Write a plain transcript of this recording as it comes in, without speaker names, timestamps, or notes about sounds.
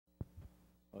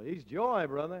Well, He's joy,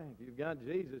 brother. If you've got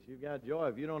Jesus, you've got joy.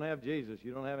 If you don't have Jesus,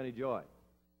 you don't have any joy.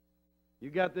 You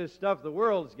got this stuff the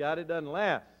world's got, it doesn't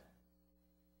last.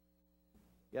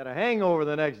 You got a hangover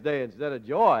the next day instead of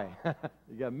joy.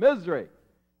 You got misery.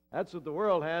 That's what the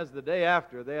world has the day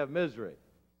after. They have misery.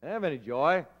 They don't have any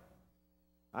joy.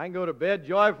 I can go to bed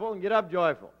joyful and get up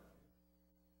joyful.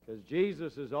 Because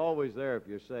Jesus is always there if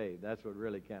you're saved. That's what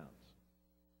really counts.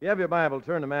 If you have your Bible,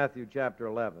 turn to Matthew chapter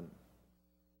 11.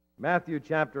 Matthew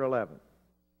chapter 11.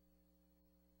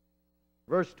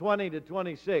 Verse 20 to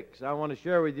 26, I want to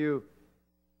share with you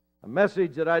a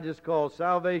message that I just call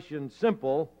Salvation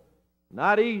Simple,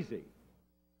 Not Easy.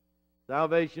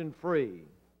 Salvation Free,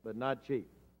 but not cheap.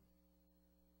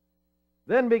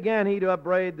 Then began he to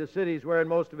upbraid the cities wherein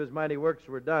most of his mighty works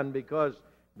were done, because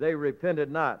they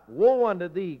repented not. Woe unto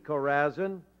thee,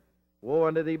 Chorazin! Woe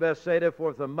unto thee, Bethsaida!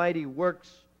 For if the mighty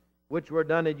works which were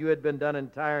done had you had been done in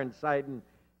Tyre and Sidon,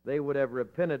 they would have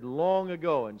repented long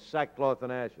ago in sackcloth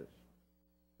and ashes.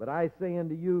 But I say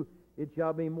unto you, it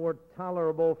shall be more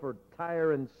tolerable for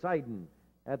Tyre and Sidon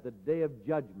at the day of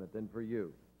judgment than for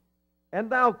you. And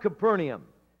thou, Capernaum,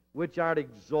 which art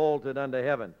exalted unto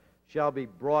heaven, shall be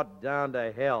brought down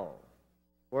to hell.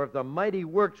 For if the mighty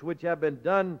works which have been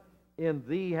done in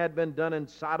thee had been done in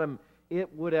Sodom,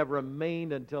 it would have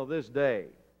remained until this day.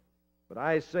 But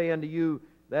I say unto you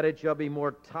that it shall be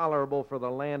more tolerable for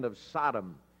the land of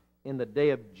Sodom in the day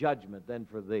of judgment than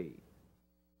for thee.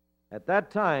 At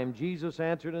that time Jesus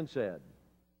answered and said,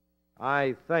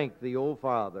 I thank thee, O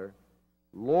Father,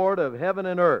 Lord of heaven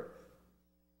and earth,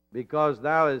 because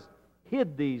thou hast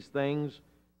hid these things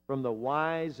from the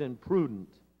wise and prudent,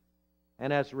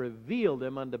 and hast revealed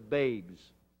them unto babes.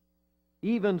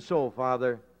 Even so,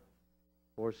 Father,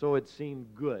 for so it seemed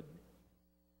good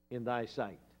in thy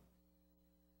sight.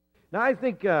 Now, I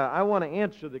think I want to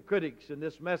answer the critics in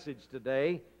this message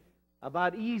today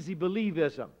about easy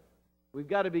believism. We've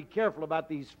got to be careful about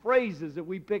these phrases that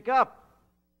we pick up.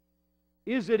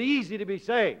 Is it easy to be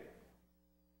saved?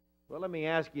 Well, let me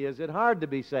ask you, is it hard to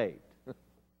be saved?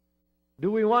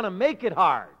 Do we want to make it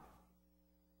hard?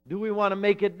 Do we want to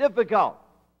make it difficult?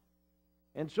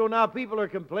 And so now people are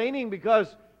complaining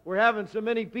because we're having so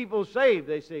many people saved.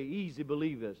 They say easy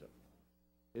believism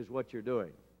is what you're doing.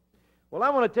 Well, I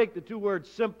want to take the two words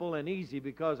simple and easy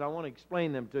because I want to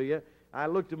explain them to you. I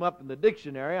looked them up in the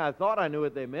dictionary. I thought I knew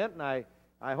what they meant, and I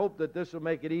hope that this will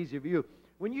make it easy for you.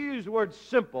 When you use the word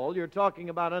simple, you're talking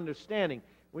about understanding.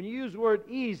 When you use the word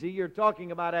easy, you're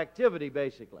talking about activity,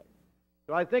 basically.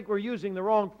 So I think we're using the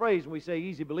wrong phrase when we say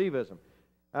easy believism.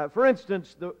 For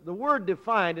instance, the word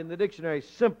defined in the dictionary,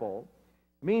 simple,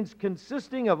 means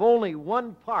consisting of only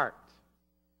one part,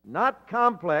 not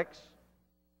complex,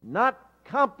 not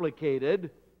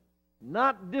complicated,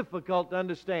 not difficult to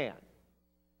understand.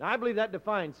 Now, I believe that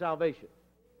defines salvation.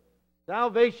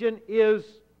 Salvation is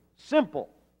simple.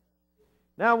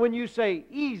 Now, when you say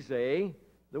easy,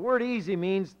 the word easy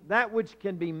means that which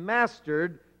can be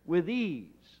mastered with ease,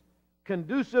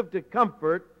 conducive to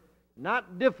comfort,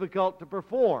 not difficult to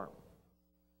perform.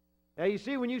 Now, you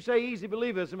see, when you say easy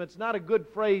believism, it's not a good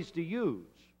phrase to use.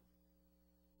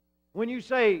 When you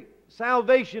say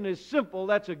salvation is simple,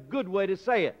 that's a good way to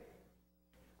say it.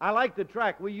 I like the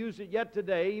track. We use it yet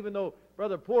today, even though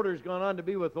Brother Porter's gone on to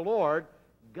be with the Lord.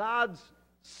 God's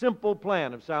simple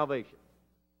plan of salvation.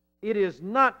 It is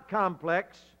not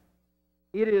complex.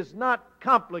 It is not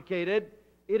complicated.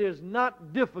 It is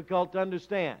not difficult to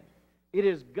understand. It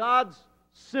is God's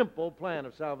simple plan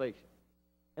of salvation.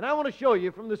 And I want to show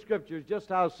you from the Scriptures just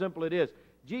how simple it is.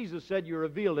 Jesus said, you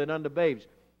revealed it unto babes.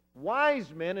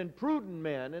 Wise men and prudent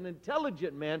men and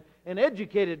intelligent men and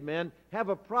educated men have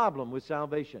a problem with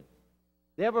salvation.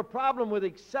 They have a problem with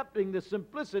accepting the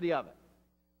simplicity of it.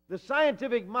 The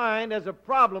scientific mind has a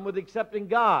problem with accepting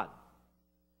God.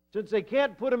 Since they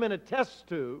can't put Him in a test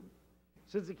tube,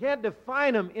 since they can't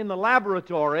define Him in the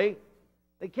laboratory,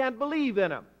 they can't believe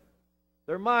in Him.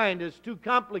 Their mind is too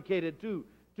complicated, too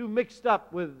mixed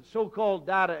up with so-called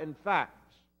data and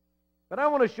facts. But I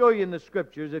want to show you in the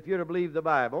Scriptures, if you're to believe the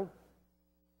Bible,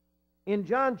 in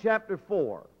John chapter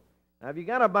 4. Now, if you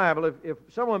got a Bible, if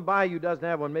someone by you doesn't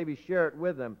have one, maybe share it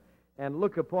with them and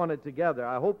look upon it together.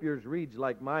 I hope yours reads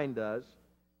like mine does.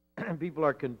 People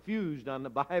are confused on the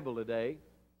Bible today.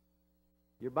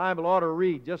 Your Bible ought to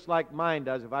read just like mine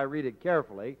does if I read it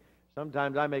carefully.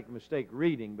 Sometimes I make a mistake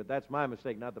reading, but that's my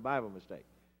mistake, not the Bible mistake.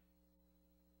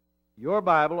 Your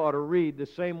Bible ought to read the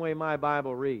same way my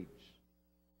Bible reads.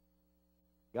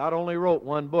 God only wrote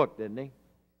one book, didn't He? He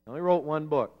only wrote one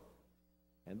book.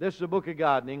 And this is the book of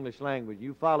God in the English language.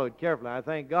 You follow it carefully. I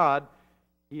thank God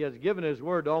He has given His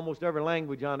Word to almost every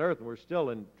language on earth, and we're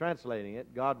still translating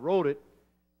it. God wrote it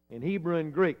in Hebrew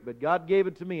and Greek, but God gave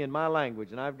it to me in my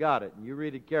language, and I've got it, and you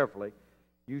read it carefully.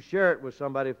 You share it with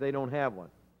somebody if they don't have one.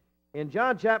 In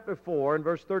John chapter 4, and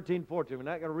verse 13, 14, we're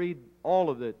not going to read all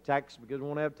of the text because we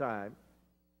won't have time.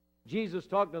 Jesus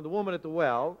talking to the woman at the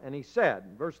well, and he said,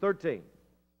 verse 13,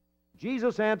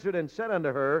 Jesus answered and said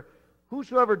unto her,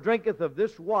 Whosoever drinketh of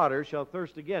this water shall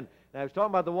thirst again. Now, I was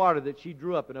talking about the water that she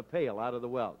drew up in a pail out of the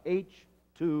well.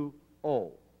 H2O.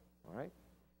 All right?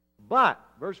 But,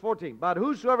 verse 14, But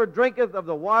whosoever drinketh of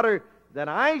the water that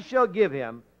I shall give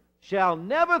him shall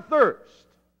never thirst,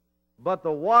 but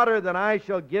the water that I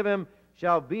shall give him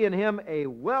shall be in him a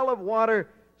well of water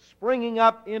springing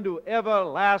up into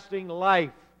everlasting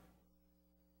life.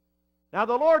 Now,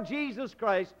 the Lord Jesus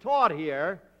Christ taught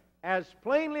here, as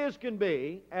plainly as can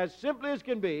be, as simply as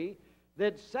can be,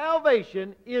 that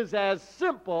salvation is as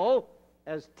simple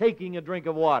as taking a drink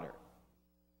of water.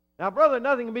 Now, brother,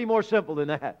 nothing can be more simple than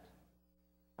that.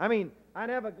 I mean, I'd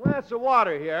have a glass of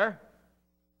water here,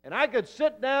 and I could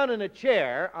sit down in a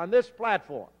chair on this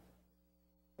platform,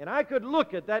 and I could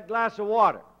look at that glass of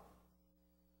water.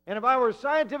 And if I were a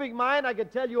scientific mind, I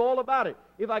could tell you all about it.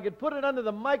 If I could put it under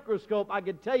the microscope, I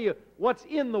could tell you what's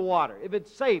in the water, if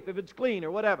it's safe, if it's clean, or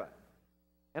whatever.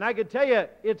 And I could tell you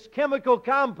its chemical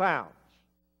compounds.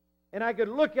 And I could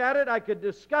look at it, I could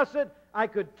discuss it, I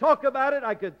could talk about it,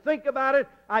 I could think about it,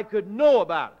 I could know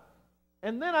about it.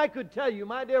 And then I could tell you,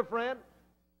 my dear friend,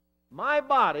 my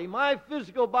body, my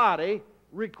physical body,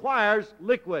 requires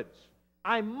liquids.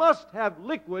 I must have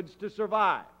liquids to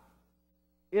survive.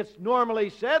 It's normally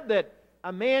said that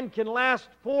a man can last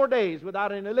 4 days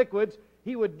without any liquids.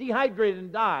 He would dehydrate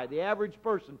and die, the average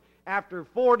person, after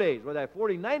 4 days, with that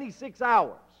 96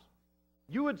 hours.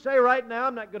 You would say right now,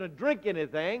 I'm not going to drink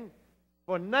anything.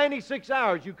 For 96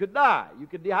 hours, you could die. You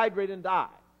could dehydrate and die.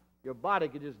 Your body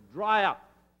could just dry up.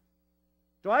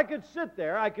 So I could sit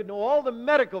there, I could know all the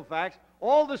medical facts,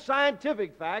 all the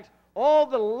scientific facts, all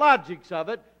the logics of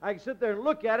it. I could sit there and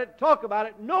look at it, talk about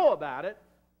it, know about it,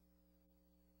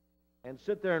 and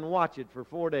sit there and watch it for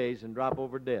 4 days and drop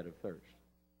over dead of thirst.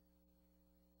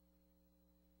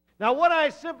 Now, what I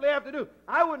simply have to do,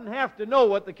 I wouldn't have to know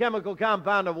what the chemical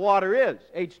compound of water is,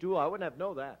 H2O. I wouldn't have to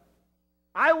know that.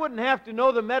 I wouldn't have to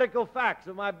know the medical facts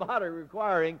of my body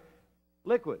requiring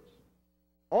liquids.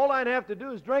 All I'd have to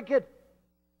do is drink it.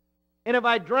 And if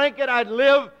I drank it, I'd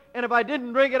live. And if I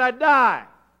didn't drink it, I'd die.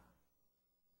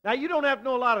 Now, you don't have to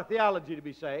know a lot of theology to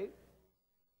be saved.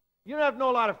 You don't have to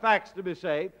know a lot of facts to be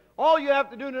saved. All you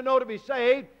have to do to know to be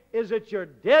saved is that you're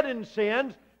dead in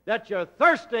sins, that you're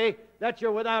thirsty, that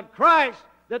you're without Christ,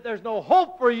 that there's no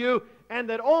hope for you, and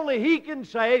that only He can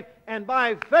save, and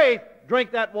by faith,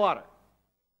 drink that water.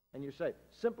 And you're saved.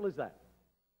 Simple as that.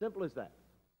 Simple as that.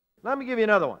 Let me give you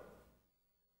another one.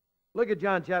 Look at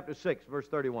John chapter 6, verse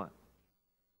 31.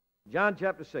 John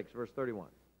chapter 6, verse 31.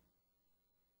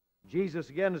 Jesus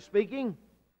again is speaking.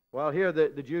 Well, here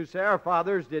the Jews say, Our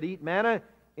fathers did eat manna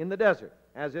in the desert,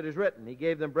 as it is written. He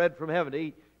gave them bread from heaven to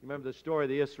eat. You remember the story of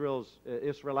the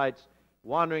Israelites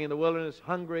wandering in the wilderness,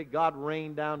 hungry. God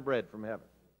rained down bread from heaven.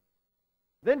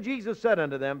 Then Jesus said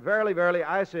unto them, Verily, verily,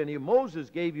 I say unto you, Moses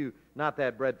gave you not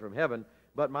that bread from heaven,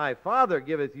 but my Father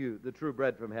giveth you the true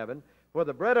bread from heaven. For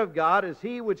the bread of God is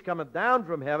he which cometh down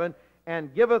from heaven,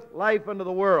 and giveth life unto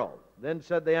the world. Then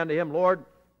said they unto him, Lord,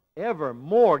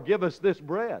 evermore give us this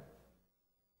bread.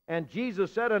 And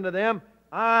Jesus said unto them,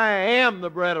 I am the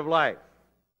bread of life.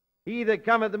 He that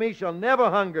cometh to me shall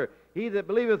never hunger. He that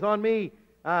believeth on me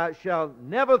shall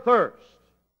never thirst.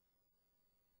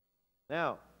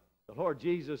 Now, the Lord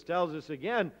Jesus tells us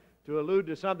again to allude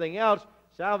to something else.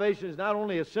 Salvation is not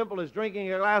only as simple as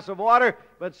drinking a glass of water,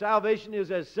 but salvation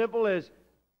is as simple as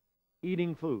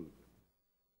eating food.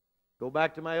 Go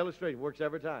back to my illustration. It works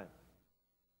every time.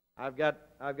 I've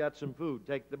got some food.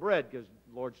 Take the bread, because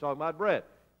the Lord's talking about bread.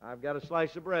 I've got a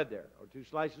slice of bread there, or 2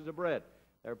 slices of bread.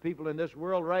 There are people in this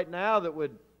world right now that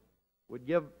would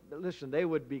give, listen, they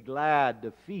would be glad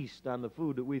to feast on the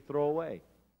food that we throw away.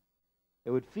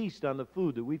 They would feast on the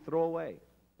food that we throw away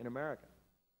in America.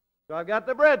 So I've got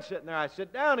the bread sitting there. I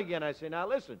sit down again. I say, now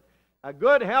listen, a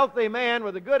good, healthy man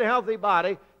with a good, healthy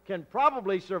body can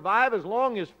probably survive as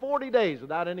long as 40 days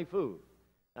without any food.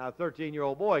 Now, a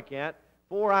 13-year-old boy can't.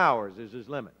 4 hours is his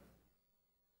limit.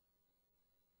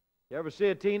 You ever see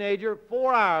a teenager?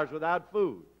 4 hours without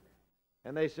food.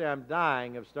 And they say, I'm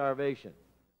dying of starvation.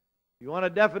 You want a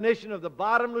definition of the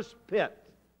bottomless pit?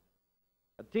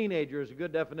 A teenager is a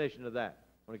good definition of that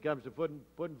when it comes to putting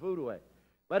food away.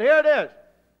 But here it is.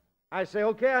 I say,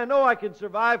 okay, I know I can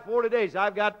survive 40 days.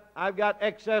 I've got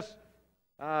excess,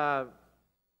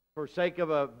 for sake of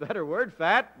a better word,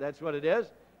 fat. That's what it is.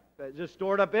 just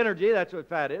stored up energy. That's what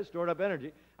fat is, stored up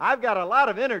energy. I've got a lot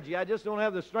of energy. I just don't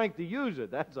have the strength to use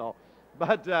it. That's all.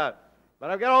 But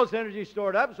I've got all this energy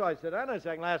stored up, so I said, I know this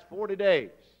can last 40 days.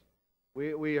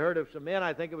 We heard of some men,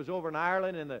 I think it was over in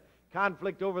Ireland, and the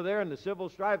conflict over there and the civil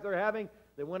strife they're having.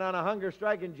 They went on a hunger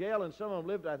strike in jail, and some of them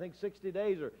lived, I think, 60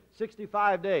 days or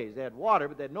 65 days. They had water,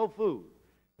 but they had no food.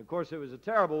 Of course, it was a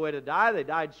terrible way to die. They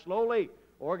died slowly.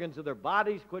 Organs of their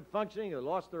bodies quit functioning. They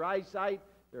lost their eyesight,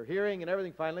 their hearing, and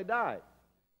everything finally died.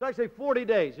 So I say 40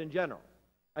 days in general.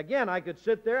 Again, I could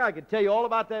sit there. I could tell you all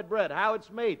about that bread, how it's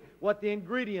made, what the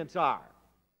ingredients are.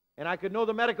 And I could know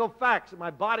the medical facts that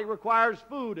my body requires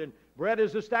food, and bread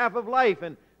is the staff of life,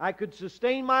 and I could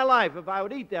sustain my life if I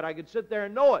would eat that. I could sit there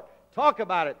and know it, talk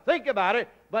about it, think about it,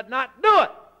 but not do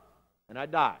it. And I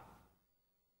die.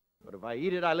 But if I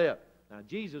eat it, I live. Now,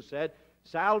 Jesus said,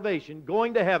 salvation,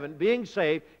 going to heaven, being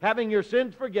saved, having your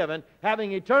sins forgiven,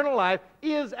 having eternal life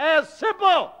is as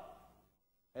simple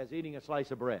as eating a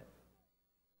slice of bread.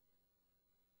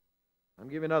 I'm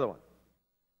giving you another one.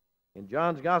 In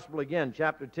John's Gospel again,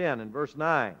 chapter 10 and verse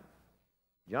 9.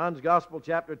 John's Gospel,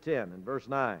 chapter 10 and verse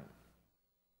 9.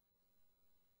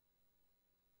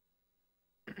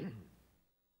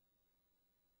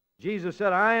 Jesus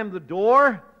said, I am the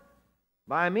door.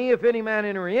 By me, if any man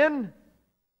enter in,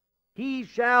 he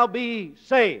shall be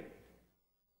saved.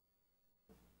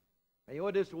 Now, you know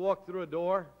what it is to walk through a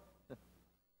door?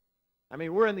 I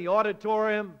mean, we're in the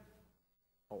auditorium.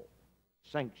 Oh,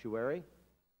 sanctuary.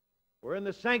 We're in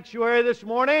the sanctuary this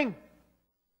morning.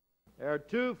 There are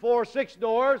 2, 4, 6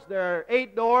 doors. There are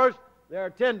 8 doors. There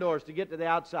are 10 doors to get to the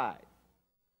outside.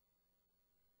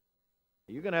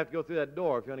 You're going to have to go through that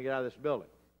door if you want to get out of this building.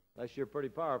 Unless you're pretty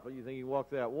powerful, you think you can walk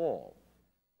through that wall.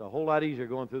 It's a whole lot easier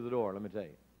going through the door, let me tell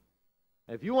you.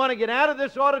 If you want to get out of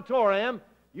this auditorium,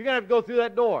 you're going to have to go through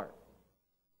that door.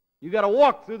 You've got to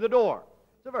walk through the door.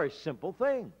 It's a very simple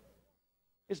thing.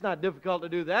 It's not difficult to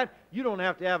do that. You don't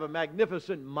have to have a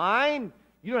magnificent mind.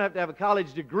 You don't have to have a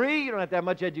college degree. You don't have to have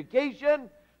much education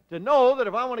to know that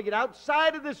if I want to get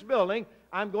outside of this building,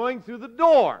 I'm going through the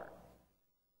door.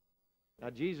 Now,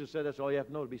 Jesus said that's all you have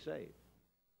to know to be saved.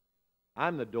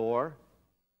 I'm the door.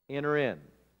 Enter in,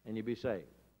 and you'll be saved.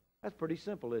 That's pretty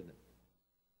simple, isn't it?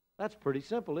 That's pretty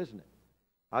simple, isn't it?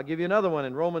 I'll give you another one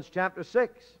in Romans chapter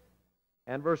 6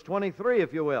 and verse 23,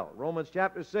 if you will. Romans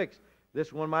chapter 6. This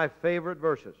is one of my favorite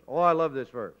verses. Oh, I love this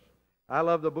verse. I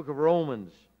love the book of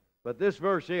Romans. But this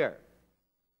verse here,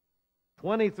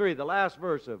 23, the last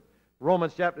verse of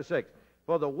Romans chapter 6.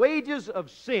 For the wages of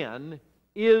sin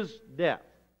is death.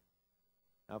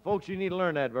 Now, folks, you need to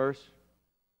learn that verse.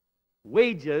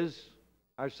 Wages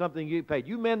are something you get paid.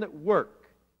 You men that work,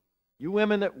 you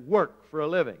women that work for a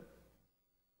living,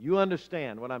 you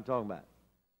understand what I'm talking about.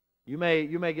 You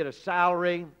may get a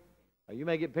salary, or you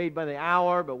may get paid by the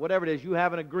hour, but whatever it is, you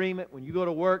have an agreement when you go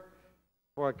to work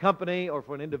for a company or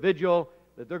for an individual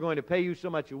that they're going to pay you so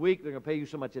much a week, they're going to pay you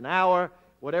so much an hour.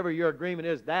 Whatever your agreement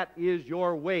is, that is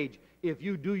your wage. If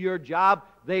you do your job,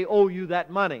 they owe you that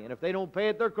money. And if they don't pay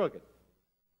it, they're crooked.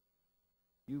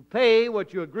 You pay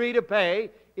what you agree to pay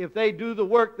if they do the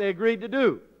work they agreed to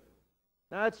do.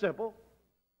 Now, that's simple.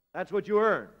 That's what you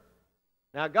earn.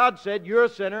 Now, God said, you're a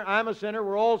sinner, I'm a sinner,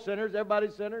 we're all sinners,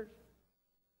 everybody's sinners.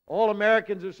 All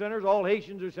Americans are sinners, all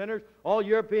Haitians are sinners, all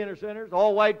Europeans are sinners,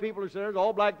 all white people are sinners,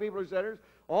 all black people are sinners,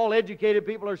 all educated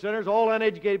people are sinners, all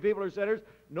uneducated people are sinners.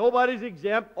 Nobody's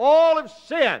exempt. All have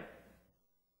sinned.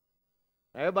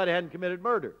 Everybody hadn't committed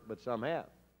murder, but some have.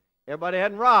 Everybody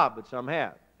hadn't robbed, but some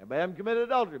have. Everybody hasn't committed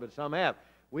adultery, but some have.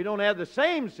 We don't have the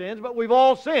same sins, but we've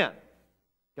all sinned.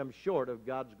 Come short of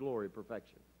God's glory and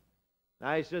perfection.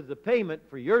 Now he says the payment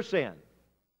for your sin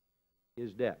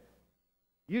is death.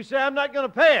 You say, I'm not going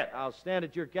to pay it. I'll stand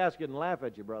at your casket and laugh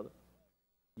at you, brother.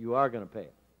 You are going to pay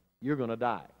it. You're going to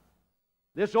die.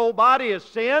 This old body is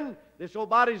sin. This old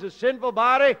body is a sinful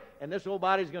body, and this old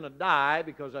body is going to die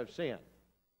because I've sinned.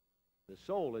 The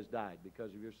soul has died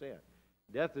because of your sin.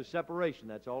 Death is separation.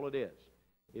 That's all it is.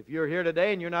 If you're here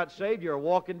today and you're not saved, you're a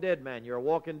walking dead man. You're a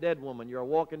walking dead woman. You're a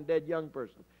walking dead young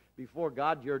person. Before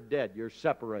God, you're dead. You're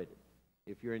separated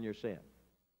if you're in your sin.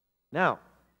 Now,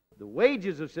 the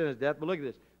wages of sin is death, but look at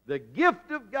this. The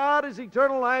gift of God is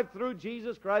eternal life through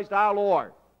Jesus Christ our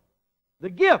Lord. The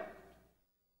gift.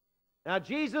 Now,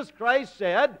 Jesus Christ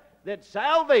said that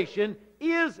salvation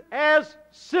is as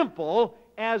simple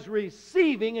as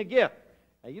receiving a gift.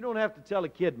 Now, you don't have to tell a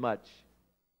kid much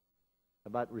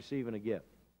about receiving a gift.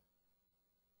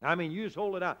 I mean, you just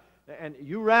hold it out, and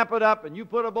you wrap it up, and you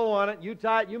put a bow on it, you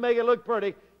tie it, you make it look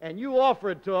pretty, and you offer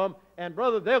it to them, and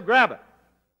brother, they'll grab it.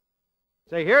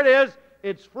 Say, here it is.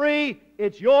 It's free.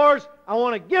 It's yours. I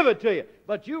want to give it to you.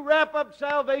 But you wrap up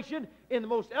salvation in the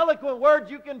most eloquent words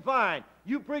you can find.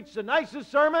 You preach the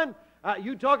nicest sermon.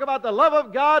 You talk about the love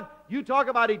of God. You talk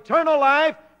about eternal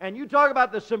life. And you talk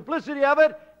about the simplicity of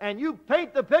it. And you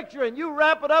paint the picture and you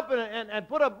wrap it up and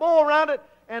put a bow around it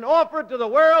and offer it to the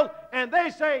world. And they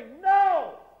say,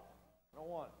 no, I don't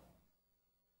want it.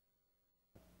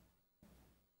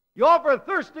 You offer a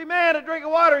thirsty man a drink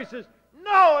of water. He says,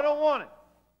 no, I don't want it.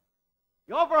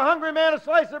 You offer a hungry man a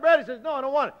slice of bread. He says, no, I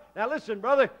don't want it. Now listen,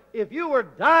 brother, if you were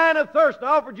dying of thirst and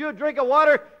I offered you a drink of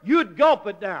water, you'd gulp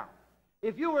it down.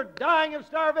 If you were dying of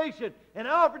starvation and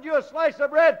I offered you a slice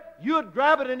of bread, you'd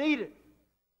grab it and eat it.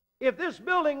 If this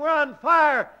building were on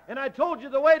fire and I told you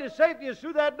the way to safety is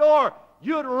through that door,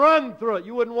 you'd run through it.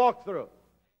 You wouldn't walk through it.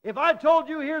 If I told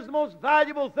you here's the most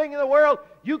valuable thing in the world,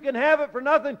 you can have it for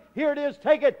nothing, here it is,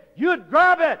 take it, you'd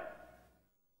grab it.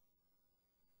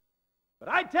 But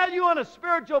I tell you on a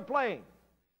spiritual plane,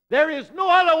 there is no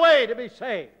other way to be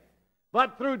saved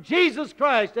but through Jesus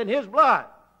Christ and His blood.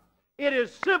 It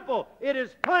is simple, it is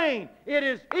plain, it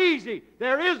is easy.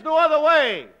 There is no other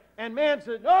way. And man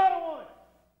says, no, I don't want it.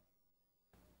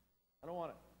 I don't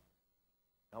want it.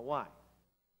 Now why?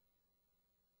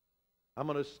 I'm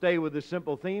going to stay with this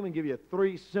simple theme and give you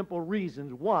 3 simple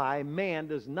reasons why man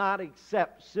does not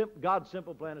accept God's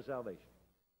simple plan of salvation.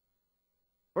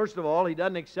 First of all, he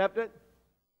doesn't accept it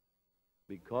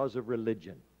because of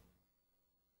religion.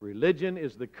 Religion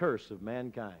is the curse of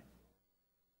mankind.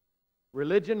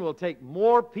 Religion will take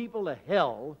more people to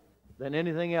hell than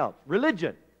anything else.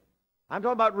 Religion. I'm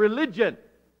talking about religion.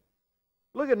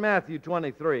 Look at Matthew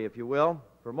 23, if you will.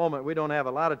 For a moment, we don't have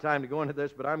a lot of time to go into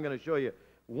this, but I'm going to show you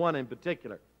one in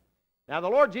particular. Now, the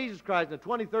Lord Jesus Christ, in the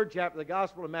 23rd chapter of the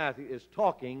Gospel of Matthew, is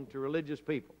talking to religious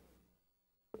people.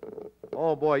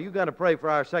 Oh, boy, you've got to pray for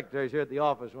our secretaries here at the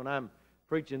office when I'm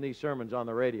preaching these sermons on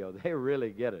the radio. They really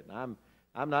get it. I'm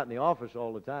not in the office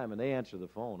all the time, and they answer the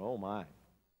phone. Oh, my.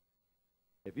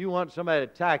 If you want somebody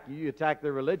to attack you, you attack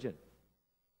their religion.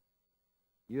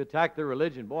 You attack their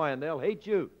religion, boy, and they'll hate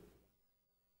you.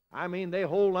 I mean, they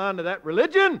hold on to that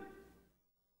religion.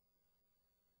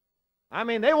 I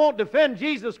mean, they won't defend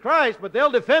Jesus Christ, but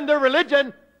they'll defend their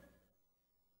religion.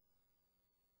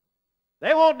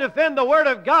 They won't defend the Word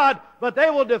of God, but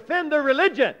they will defend their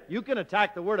religion. You can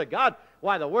attack the Word of God.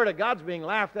 Why, the Word of God's being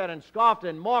laughed at and scoffed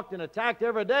and mocked and attacked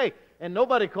every day, and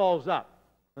nobody calls up.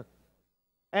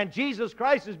 And Jesus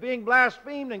Christ is being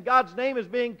blasphemed, and God's name is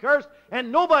being cursed,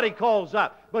 and nobody calls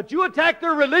up. But you attack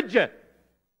their religion,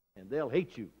 and they'll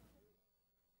hate you.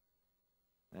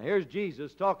 Now here's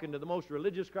Jesus talking to the most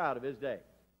religious crowd of His day.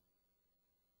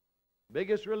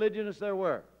 Biggest religionists there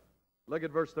were. Look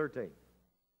at verse 13.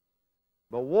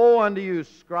 But woe unto you,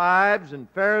 scribes and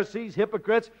Pharisees,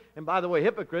 hypocrites. And by the way,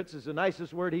 hypocrites is the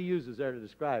nicest word He uses there to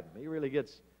describe them. He really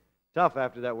gets tough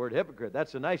after that word, hypocrite.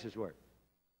 That's the nicest word.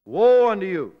 Woe unto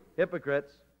you,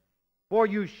 hypocrites, for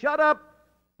you shut up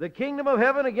the kingdom of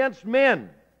heaven against men.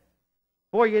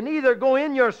 For you neither go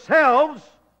in yourselves,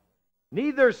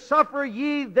 neither suffer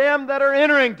ye them that are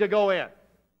entering to go in.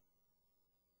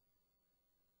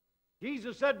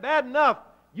 Jesus said, bad enough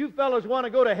you fellas want to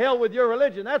go to hell with your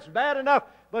religion. That's bad enough,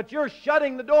 but you're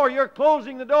shutting the door, you're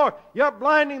closing the door, you're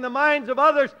blinding the minds of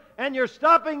others, and you're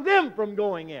stopping them from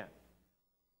going in.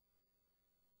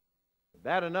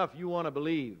 Bad enough you want to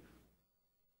believe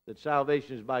that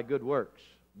salvation is by good works.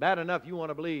 Bad enough you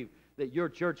want to believe that your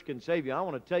church can save you. I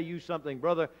want to tell you something,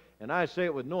 brother, and I say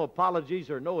it with no apologies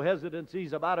or no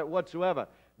hesitancies about it whatsoever.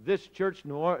 This church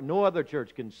nor no other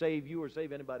church can save you or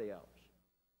save anybody else.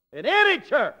 In any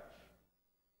church,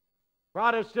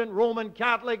 Protestant, Roman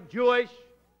Catholic, Jewish,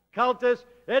 cultist,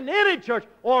 in any church,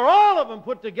 or all of them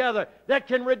put together, that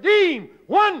can redeem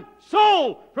one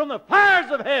soul from the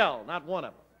fires of hell, not one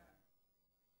of them.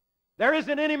 There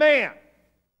isn't any man,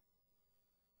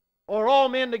 or all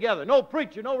men together, no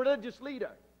preacher, no religious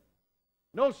leader,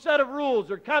 no set of rules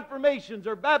or confirmations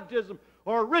or baptism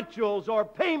or rituals or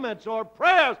payments or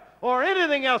prayers or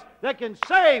anything else that can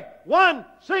save one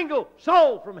single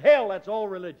soul from hell. That's all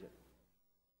religion.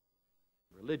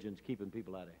 Religion's keeping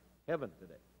people out of heaven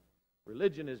today.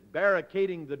 Religion is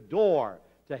barricading the door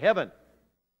to heaven.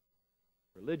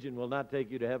 Religion will not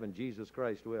take you to heaven. Jesus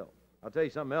Christ will. I'll tell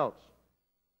you something else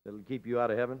that'll keep you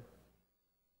out of heaven.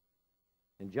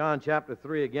 In John chapter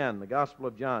 3 again, the Gospel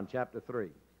of John chapter 3.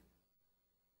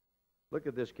 Look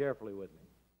at this carefully with me.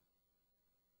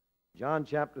 John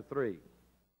chapter 3,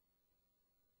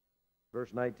 verse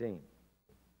 19.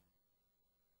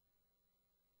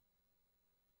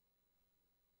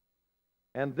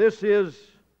 And this is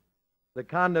the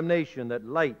condemnation, that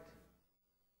light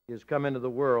is come into the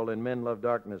world, and men love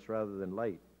darkness rather than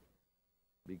light,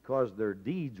 because their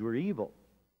deeds were evil.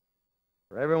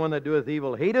 For everyone that doeth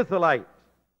evil hateth the light,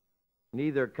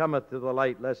 neither cometh to the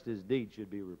light, lest his deeds should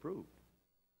be reproved.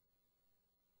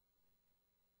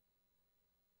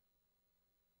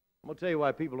 I'm going to tell you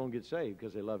why people don't get saved,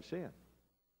 because they love sin.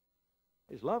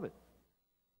 They just love it.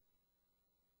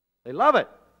 They love it.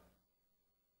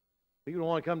 People don't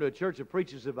want to come to a church that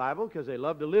preaches the Bible because they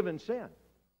love to live in sin.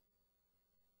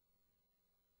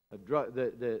 The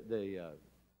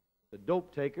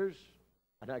dope takers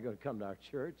are not going to come to our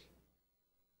church.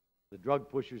 The drug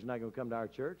pushers are not going to come to our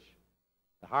church.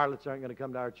 The harlots aren't going to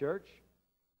come to our church.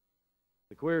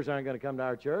 The queers aren't going to come to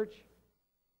our church.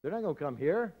 They're not going to come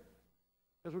here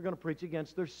because we're going to preach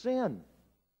against their sin.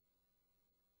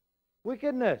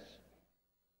 Wickedness.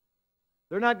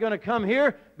 They're not going to come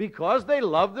here because they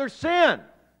love their sin.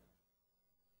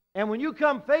 And when you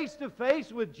come face to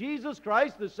face with Jesus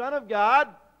Christ, the Son of God,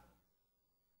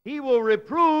 He will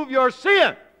reprove your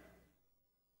sin.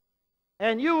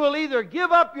 And you will either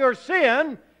give up your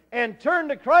sin and turn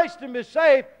to Christ and be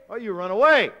saved, or you run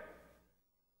away.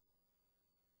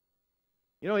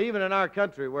 You know, even in our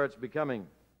country where it's becoming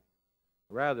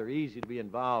rather easy to be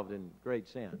involved in great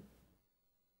sin,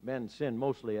 men sin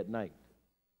mostly at night.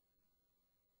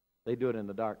 They do it in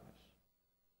the darkness.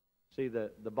 See, the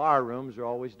bar rooms are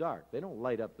always dark. They don't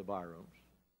light up the bar rooms.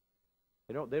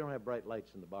 They don't have bright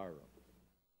lights in the bar room.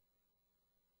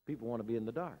 People want to be in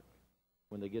the dark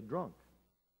when they get drunk.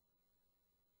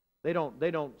 They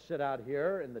don't sit out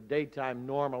here in the daytime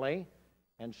normally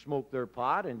and smoke their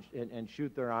pot and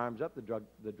shoot their arms up. The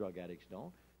drug addicts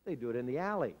don't. They do it in the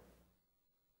alley.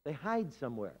 They hide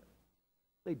somewhere.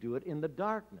 They do it in the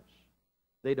darkness.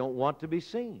 They don't want to be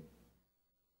seen,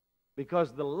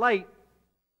 because the light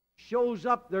shows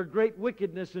up their great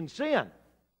wickedness and sin.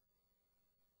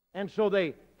 And so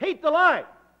they hate the light.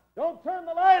 Don't turn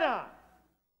the light on.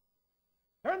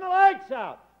 Turn the lights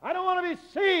out. I don't want to be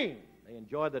seen. They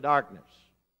enjoy the darkness.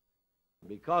 And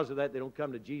because of that, they don't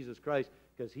come to Jesus Christ,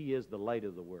 because He is the light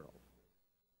of the world.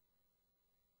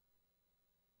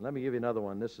 Let me give you another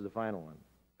one. This is the final one.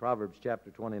 Proverbs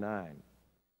chapter 29.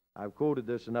 I've quoted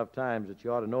this enough times that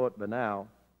you ought to know it by now.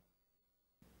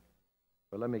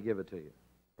 But let me give it to you.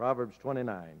 Proverbs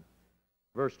 29,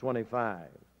 verse 25.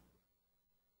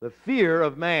 The fear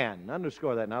of man,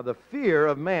 underscore that now, the fear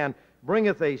of man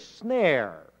bringeth a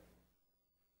snare,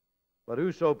 but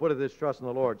whoso putteth his trust in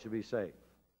the Lord shall be saved.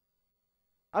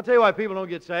 I'll tell you why people don't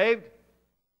get saved.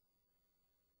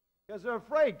 Because they're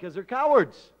afraid, because they're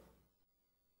cowards.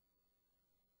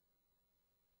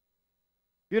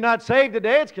 If you're not saved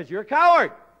today, it's because you're a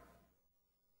coward.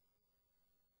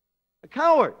 A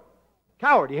coward.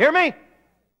 Coward, you hear me?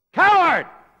 Coward!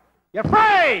 You're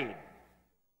afraid!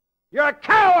 You're a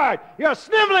coward! You're a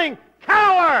sniveling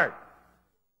coward!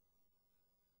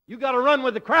 You got to run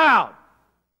with the crowd.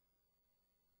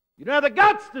 You don't have the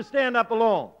guts to stand up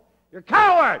alone. You're a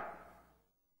coward!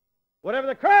 Whatever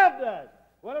the crowd does,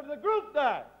 whatever the group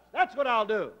does, that's what I'll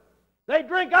do. They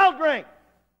drink, I'll drink.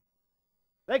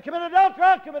 They commit adultery,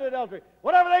 I'll commit adultery.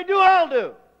 Whatever they do, I'll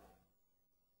do.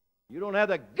 You don't have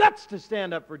the guts to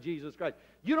stand up for Jesus Christ.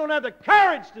 You don't have the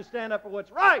courage to stand up for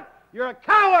what's right. You're a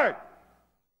coward.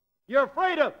 You're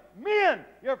afraid of men.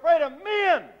 You're afraid of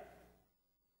men.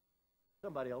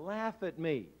 Somebody will laugh at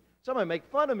me. Somebody will make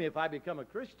fun of me if I become a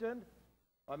Christian.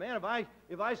 Oh, man,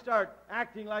 if I start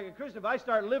acting like a Christian, if I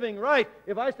start living right,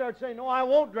 if I start saying, no, I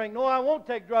won't drink, no, I won't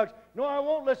take drugs, no, I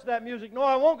won't listen to that music, no,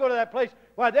 I won't go to that place,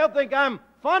 why, they'll think I'm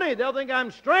funny. They'll think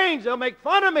I'm strange. They'll make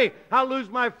fun of me. I'll lose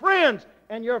my friends.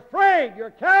 And you're afraid. You're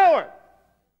a coward.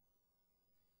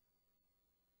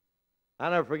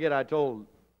 I'll never forget, I told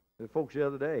the folks the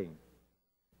other day,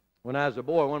 when I was a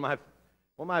boy, one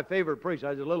of my favorite preachers, I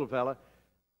was a little fella,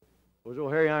 was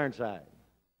old Harry Ironside.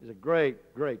 He's a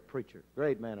great, great preacher,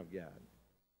 great man of God.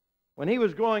 When he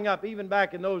was growing up, even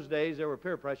back in those days, there were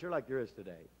peer pressure like there is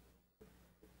today.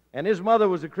 And his mother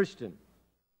was a Christian.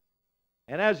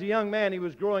 And as a young man, he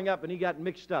was growing up, and he got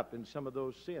mixed up in some of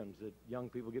those sins that young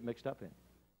people get mixed up in.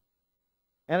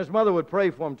 And his mother would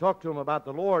pray for him, talk to him about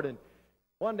the Lord. And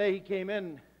one day he came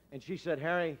in, and she said,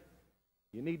 Harry,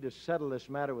 you need to settle this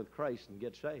matter with Christ and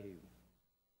get saved.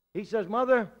 He says,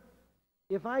 Mother,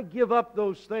 if I give up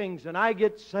those things and I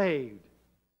get saved,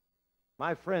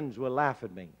 my friends will laugh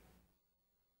at me.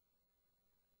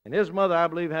 And his mother, I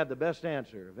believe, had the best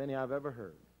answer of any I've ever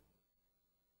heard.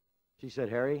 She said,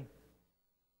 Harry,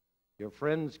 your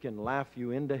friends can laugh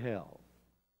you into hell,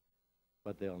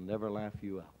 but they'll never laugh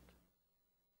you out.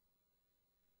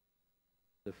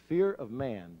 The fear of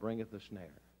man bringeth a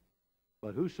snare,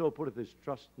 but whoso putteth his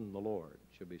trust in the Lord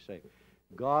shall be saved.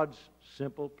 God's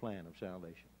simple plan of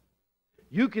salvation.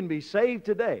 You can be saved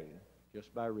today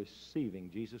just by receiving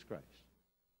Jesus Christ.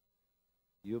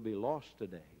 You'll be lost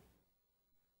today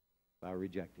by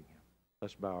rejecting Him.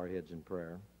 Let's bow our heads in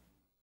prayer.